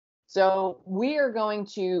So we are going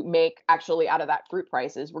to make, actually, out of that fruit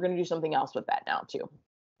prices, we're going to do something else with that now too.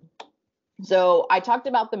 So I talked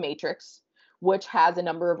about the matrix, which has a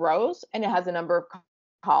number of rows and it has a number of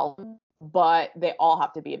columns, but they all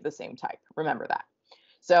have to be of the same type. Remember that.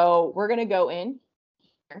 So we're going to go in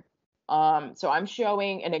here. So I'm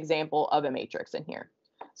showing an example of a matrix in here.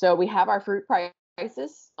 So we have our fruit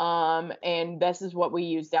prices, and this is what we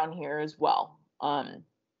use down here as well.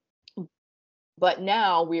 But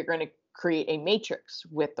now we're going to create a matrix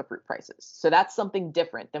with the fruit prices. So that's something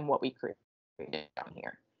different than what we created down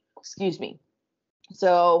here. Excuse me.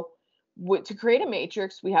 So to create a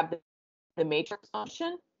matrix, we have the matrix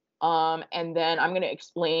function. And then I'm going to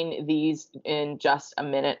explain these in just a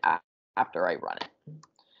minute after I run it.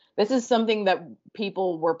 This is something that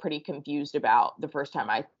people were pretty confused about the first time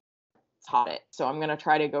I taught it. So I'm going to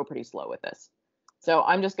try to go pretty slow with this. So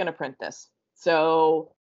I'm just going to print this.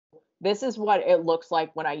 So this is what it looks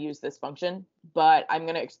like when I use this function, but I'm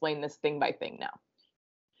going to explain this thing by thing now.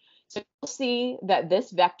 So you'll see that this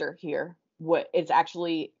vector here, what it's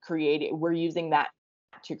actually created, we're using that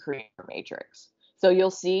to create our matrix. So you'll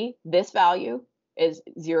see this value is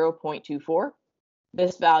 0.24.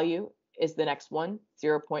 This value is the next one,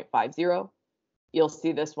 0.50. You'll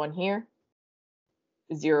see this one here,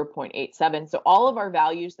 0.87. So all of our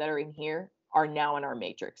values that are in here are now in our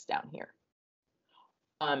matrix down here.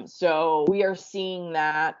 So we are seeing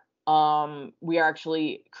that we are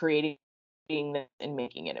actually creating this and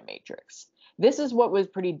making it a matrix. This is what was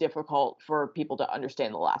pretty difficult for people to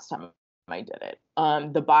understand the last time I did it,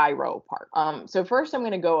 the by row part. So first I'm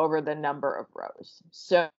going to go over the number of rows.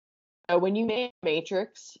 So when you make a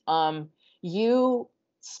matrix, you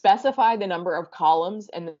specify the number of columns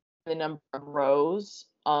and the number of rows.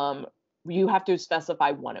 You have to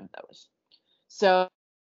specify one of those. So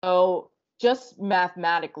just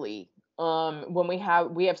mathematically, when we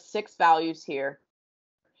have 6 values here,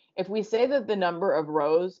 if we say that the number of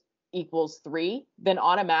rows equals 3, then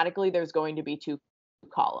automatically there's going to be 2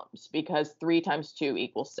 columns because 3 times 2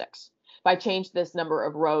 equals 6. If I change this number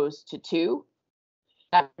of rows to 2,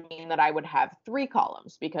 that would mean that I would have 3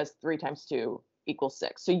 columns because 3 times 2 equals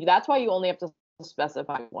 6. So that's why you only have to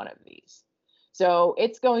specify one of these. So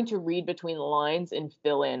it's going to read between the lines and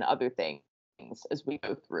fill in other things as we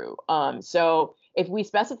go through. So if we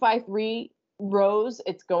specify 3 rows,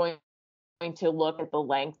 it's going to look at the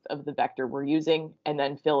length of the vector we're using and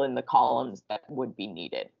then fill in the columns that would be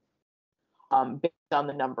needed based on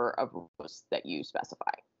the number of rows that you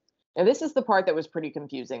specify. Now, this is the part that was pretty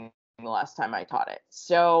confusing the last time I taught it.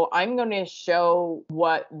 So I'm going to show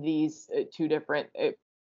what these two different,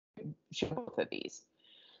 show both of these.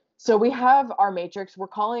 So we have our matrix, we're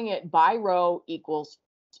calling it by row equals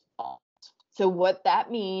false. So what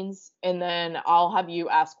that means, and then I'll have you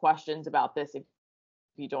ask questions about this if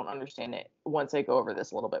you don't understand it once I go over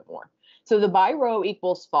this a little bit more. So the by row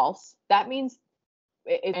equals false, that means,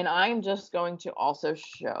 and I'm just going to also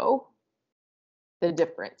show the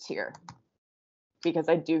difference here because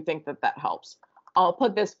I do think that that helps. I'll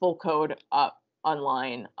put this full code up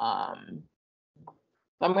online. I'm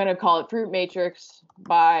going to call it fruit matrix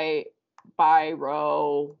by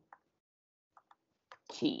row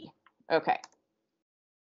T. Okay.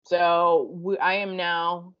 So I am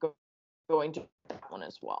now going to do that one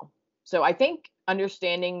as well. So I think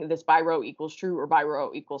understanding this by row equals true or by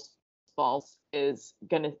row equals false is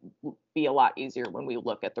going to be a lot easier when we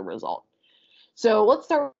look at the result. So let's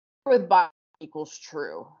start with by equals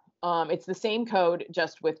true. It's the same code,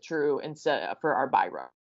 just with true instead for our by row.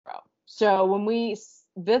 So when we,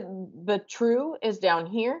 the true is down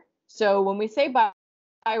here. So when we say by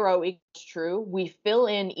row equals true, we fill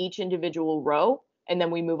in each individual row and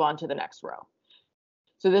then we move on to the next row.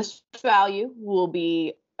 So this value will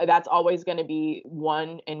be, that's always going to be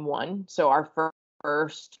 1 and 1. So our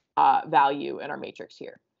first value in our matrix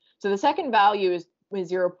here. So the second value is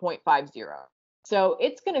 0.50. So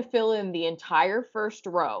it's going to fill in the entire first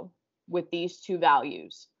row with these 2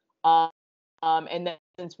 values. And then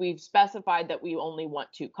since we've specified that we only want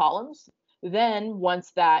 2 columns, then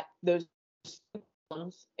once those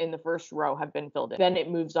columns in the first row have been filled in, then it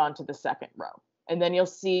moves on to the second row. And then you'll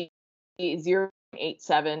see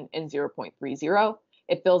 0.87 and 0.30.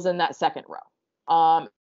 It fills in that second row.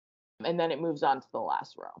 And then it moves on to the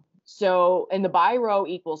last row. So in the by row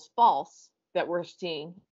equals false that we're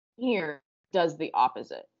seeing here does the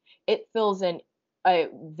opposite. It fills in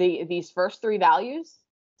these first 3 values.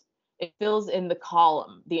 It fills in the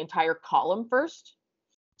column, the entire column first.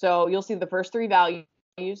 So you'll see the first 3 values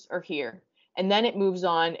are here, and then it moves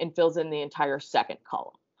on and fills in the entire second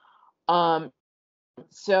column.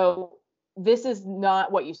 So this is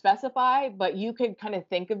not what you specify, but you could kind of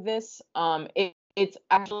think of this. It's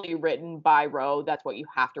actually written by row. That's what you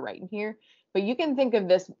have to write in here. But you can think of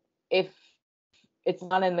this, if it's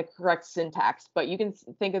not in the correct syntax, but you can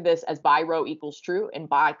think of this as by row equals true and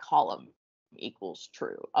by column equals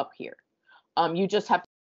true up here. You just have